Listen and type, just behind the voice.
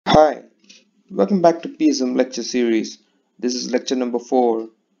Hi, welcome back to PSM lecture series. This is lecture number 4.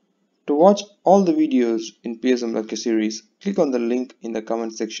 To watch all the videos in PSM lecture series, click on the link in the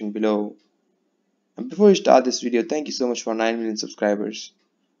comment section below. And before you start this video, thank you so much for 9 million subscribers.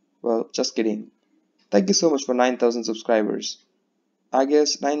 Well, just kidding. Thank you so much for 9,000 subscribers. I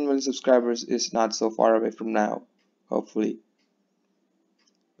guess 9 million subscribers is not so far away from now, hopefully.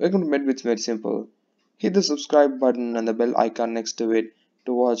 Welcome to MedVidsMadeSimple. Hit the subscribe button and the bell icon next to it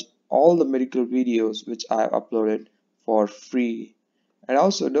to watch all the medical videos which I have uploaded for free. And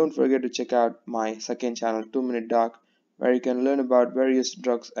also don't forget to check out my second channel 2 Minute Doc, where you can learn about various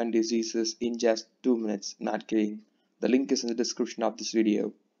drugs and diseases in just 2 minutes. Not kidding. The link is in the description of this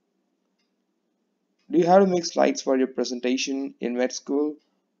video. Do you have to make slides for your presentation in med school,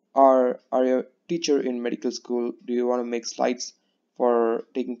 or are you a teacher in medical school? Do you want to make slides for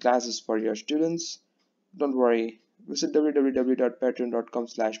taking classes for your students? Don't worry, visit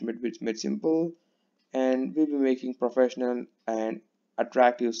www.patreon.com/medvidsmadesimple and we'll be making professional and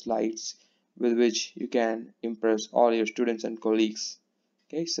attractive slides with which you can impress all your students and colleagues.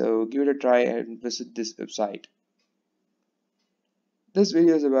 Okay, so give it a try and visit this website. This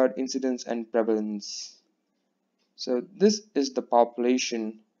video is about incidence and prevalence. So this is the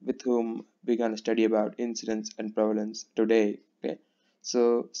population with whom we're going to study about incidence and prevalence today. Okay,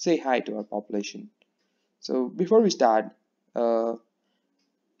 so say hi to our population. So before we start, let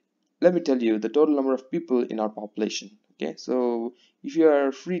me tell you the total number of people in our population. Okay, so if you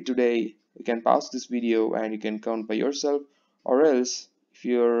are free today, you can pause this video and you can count by yourself, or else if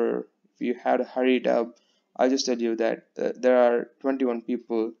you have to hurry it up, I'll just tell you that there are 21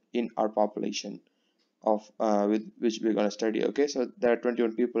 people in our population of with which we're going to study. Okay, so there are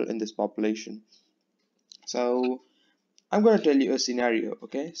 21 people in this population. So I'm going to tell you a scenario.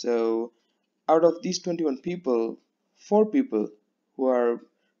 Okay, so out of these 21 people, 4 people who are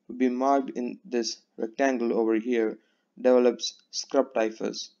being marked in this rectangle over here develops scrub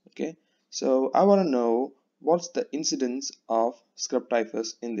typhus. Okay, so I want to know what's the incidence of scrub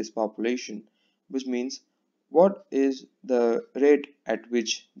typhus in this population, which means what is the rate at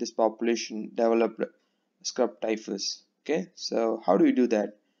which this population developed scrub typhus. Okay, so how do we do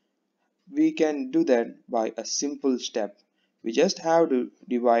that? We can do that by a simple step. We just have to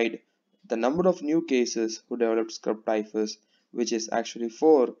divide the number of new cases who developed scrub typhus, which is actually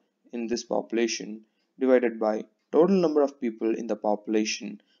 4 in this population, divided by total number of people in the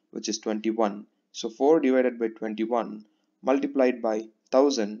population, which is 21. So 4 divided by 21 multiplied by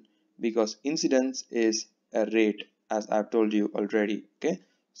 1000, because incidence is a rate, as I've told you already. Okay,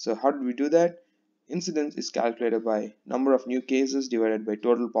 so how do we do that? Incidence is calculated by number of new cases divided by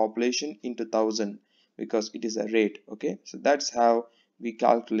total population into 1000, because it is a rate. Okay, so that's how we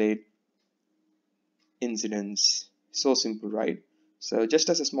calculate incidence. So simple, right? So just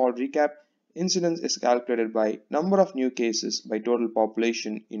as a small recap, incidence is calculated by number of new cases by total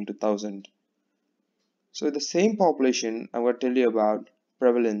population into 1000. So the same population, I'm going to tell you about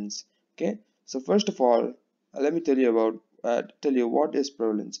prevalence. Okay, so first of all, let me tell you what is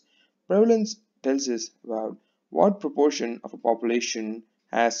prevalence. Prevalence tells us about what proportion of a population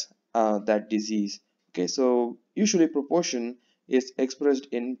has that disease. Okay, so usually proportion is expressed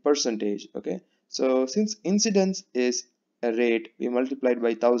in percentage. Okay, so since incidence is a rate, we multiplied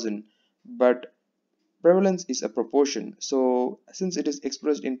by 1000, but prevalence is a proportion, so since it is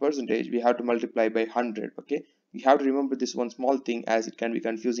expressed in percentage, we have to multiply by 100. Okay, we have to remember this one small thing, as it can be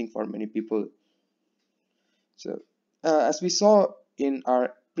confusing for many people. So as we saw in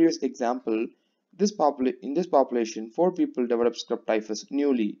our previous example, in this population 4 people develop scrub typhus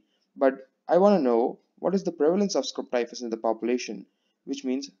newly, but I want to know what is the prevalence of scrub typhus in the population, which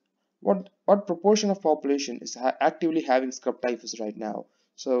means what proportion of population is actively having scrub typhus right now.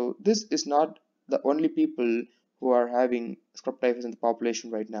 So this is not the only people who are having scrub typhus in the population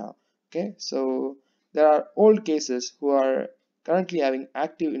right now. Okay, so there are old cases who are currently having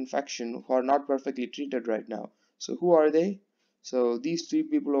active infection who are not perfectly treated right now. So who are they? So these 3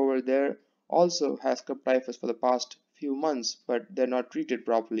 people over there also have scrub typhus for the past few months, but they're not treated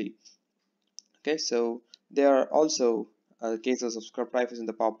properly. Okay, so there are also cases of scrub typhus in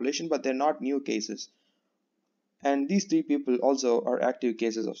the population, but they're not new cases. And these 3 people also are active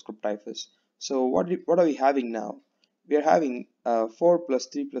cases of scrub typhus. So what are we having now? We are having 4 plus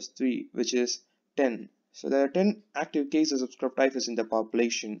 3 plus 3, which is 10. So there are 10 active cases of scrub typhus in the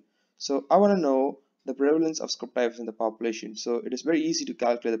population. So I want to know the prevalence of scrub typhus in the population. So it is very easy to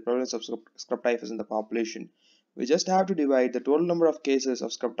calculate the prevalence of scrub typhus in the population. We just have to divide the total number of cases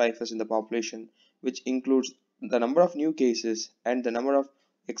of scrub typhus in the population, which includes the number of new cases and the number of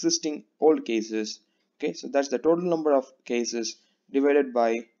existing old cases. Okay, so that's the total number of cases divided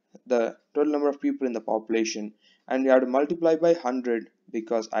by the total number of people in the population, and we have to multiply by 100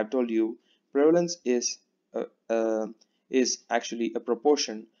 because I've told you prevalence uh, uh, is actually a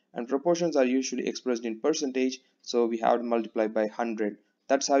proportion, and proportions are usually expressed in percentage, so we have to multiply by 100.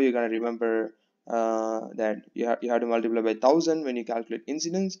 That's how you're going to remember that you have to multiply by 1000 when you calculate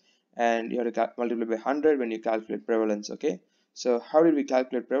incidence, and you have to multiply by 100 when you calculate prevalence. Okay, so how did we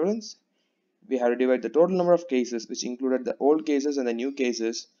calculate prevalence? We have to divide the total number of cases, which included the old cases and the new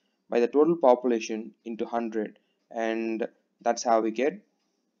cases, by the total population into 100, and that's how we get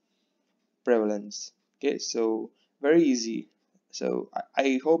prevalence. Okay, so very easy. So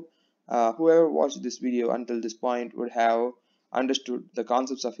I hope whoever watched this video until this point would have understood the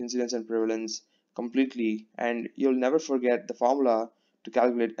concepts of incidence and prevalence completely, and you'll never forget the formula to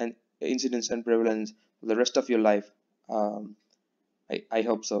calculate an incidence and prevalence for the rest of your life. um, I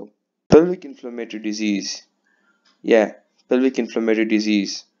hope so. Pelvic inflammatory disease. Yeah, pelvic inflammatory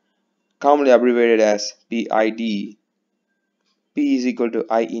disease, commonly abbreviated as PID. P is equal to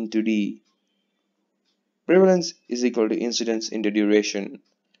I into D. Prevalence is equal to incidence into duration,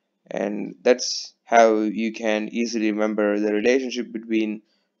 and that's how you can easily remember the relationship between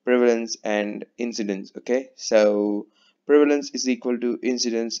prevalence and incidence. Okay, so prevalence is equal to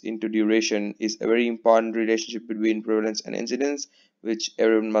incidence into duration is a very important relationship between prevalence and incidence, which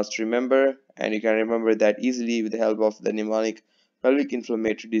everyone must remember, and you can remember that easily with the help of the mnemonic pelvic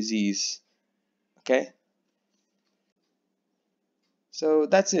inflammatory disease. Okay, so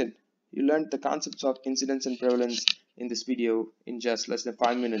that's it. You learned the concepts of incidence and prevalence in this video in just less than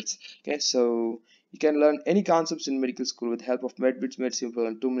 5 minutes. Okay, so you can learn any concepts in medical school with the help of MedVids Made Simple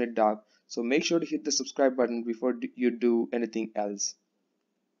and 2-minute doc. So make sure to hit the subscribe button before you do anything else.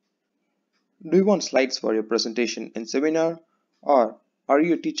 Do you want slides for your presentation and seminar? Or are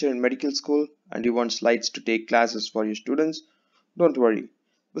you a teacher in medical school and you want slides to take classes for your students? Don't worry.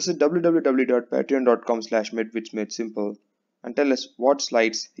 Visit www.patreon.com/MedVidsMadeSimple and tell us what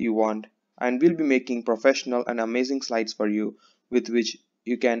slides you want, and we'll be making professional and amazing slides for you with which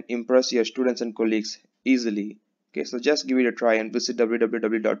you can impress your students and colleagues easily. Okay, so just give it a try and visit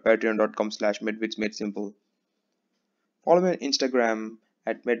www.patreon.com/MedVidsMadeSimple. Follow me on Instagram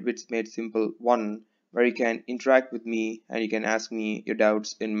at MedVidsMadeSimple1, where you can interact with me and you can ask me your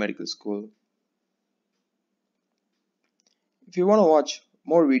doubts in medical school. If you want to watch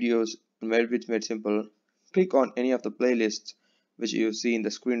more videos on MedVids Made Simple, click on any of the playlists which you see in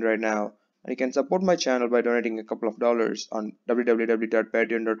the screen right now, and you can support my channel by donating a couple of dollars on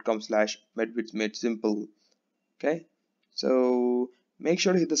www.patreon.com/MedVidsMadeSimple. Okay, so make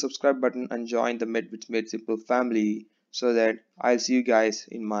sure to hit the subscribe button and join the MedVids Made Simple family so that I'll see you guys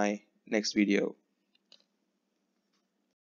in my next video.